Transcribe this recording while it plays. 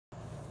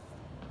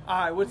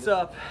Alright, what's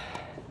up?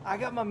 I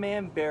got my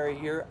man Barry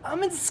here.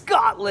 I'm in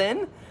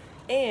Scotland,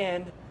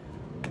 and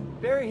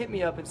Barry hit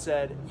me up and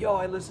said, yo,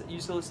 I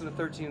used to listen to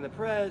 13 in the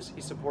Press,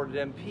 he supported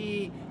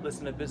MP,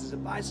 listened to Business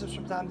and Biceps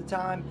from time to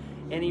time,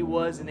 and he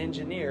was an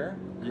engineer,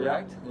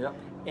 correct? Yep.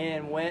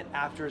 And went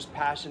after his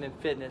passion in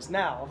fitness.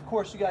 Now, of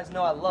course, you guys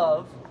know I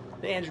love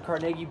the Andrew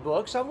Carnegie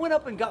book, so I went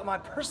up and got my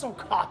personal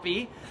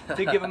copy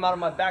to give him out of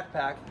my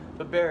backpack.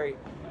 But Barry,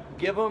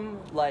 give him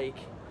like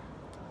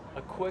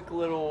a quick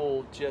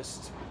little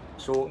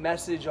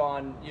message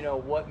on, you know,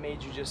 what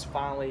made you just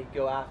finally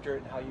go after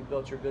it and how you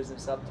built your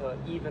business up to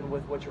even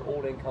with what your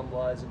old income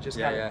was, and just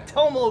kind of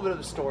tell them a little bit of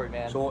the story,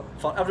 man. So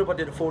for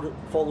everybody that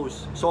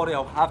follows, sorry,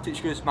 I'll have to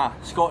excuse my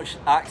Scottish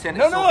accent.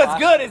 No, it's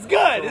good, it's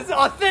good. It's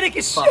authentic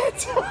as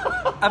shit.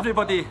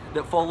 Everybody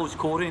that follows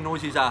Cory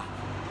knows he's a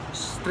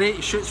straight,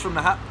 he shoots from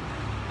the hip.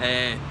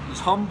 He's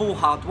humble,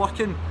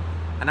 hard-working,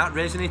 and that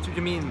resonated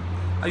with me. And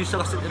I used to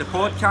listen to the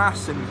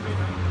podcasts and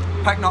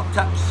picking up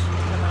tips.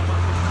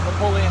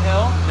 Napoleon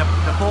Hill,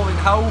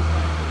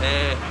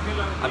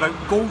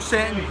 about goal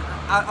setting.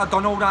 I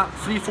done all that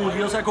 3-4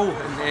 years ago,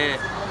 and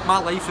my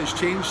life has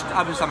changed.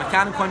 I was a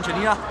mechanical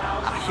engineer.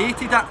 I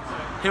hated it.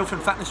 Health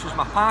and fitness was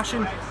my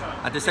passion.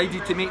 I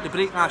decided to make the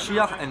break last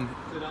year, and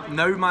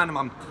now,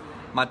 man,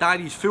 my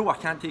diary's full. I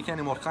can't take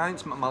any more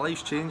clients. My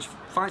life's changed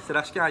thanks to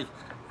this guy,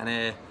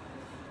 and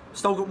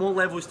still got more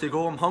levels to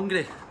go. I'm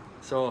hungry,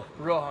 so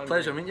real hungry.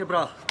 Pleasure meeting you,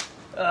 bro.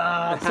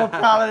 I'm so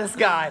proud of this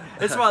guy.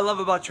 This is what I love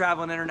about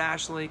traveling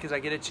internationally, because I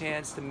get a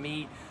chance to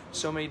meet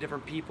so many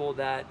different people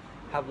that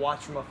have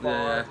watched from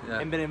afar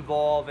and been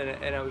involved, and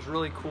it was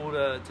really cool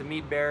to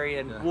meet Barry,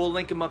 and we'll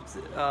link him up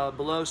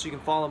below so you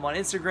can follow him on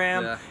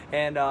Instagram,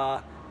 and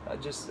I'm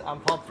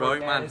pumped for it,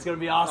 man. It's gonna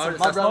be awesome.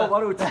 My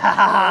brother.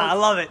 I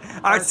love it.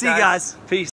 All right, see you guys. Peace.